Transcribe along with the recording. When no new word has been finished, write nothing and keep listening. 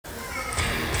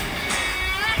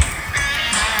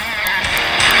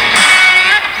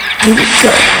Here we go.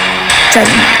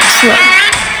 Driving my truck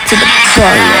to the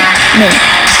party, man.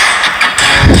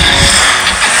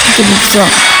 Get me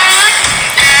drunk.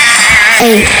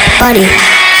 Hey, buddy,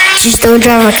 just don't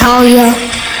drive a car, yo.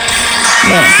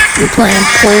 Man, we playing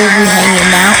pool, we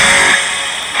hanging out.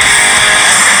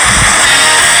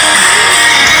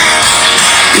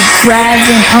 We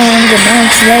driving home the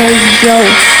next day, yo.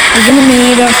 We're gonna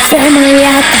meet our family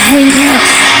at the hangout.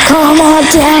 Come on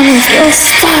down and let's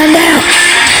find out.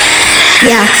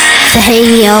 Yeah, the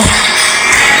hangout.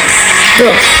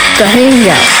 The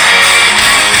hangout.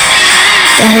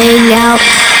 The hangout.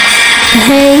 The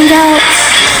hangout.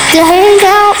 The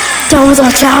hangout. That was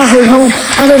our childhood home.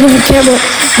 I don't even care what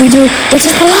we do. We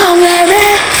just belong there,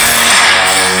 man.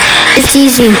 It's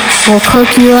easy. We'll cook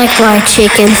you like fried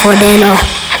chicken for dinner.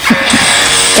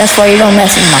 That's why you don't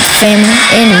mess with my family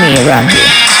and me around here.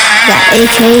 Got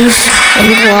AKs and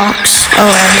Glocks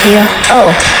around here. Oh,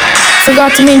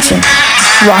 forgot to mention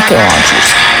rocket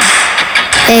launchers.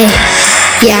 Hey,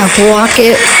 yeah,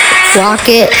 rocket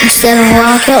instead of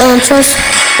rocket launchers.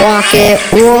 Rocket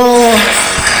roll.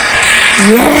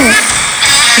 Yeah.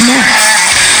 Come on.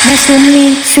 Mess with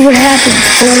me, see what happens.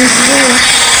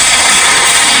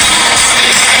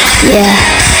 Yeah,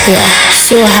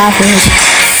 see what happens.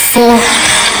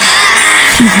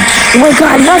 We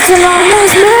got nothing on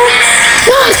us, man.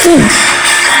 Nothing.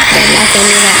 Got nothing.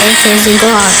 We got AKs and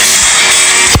Glocks.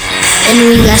 And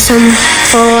we got some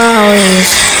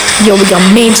Ferraris. Yo, we got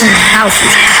mansion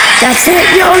houses. That's it.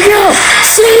 Yo.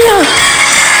 See ya.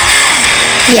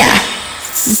 Yeah,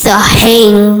 the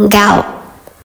hangout.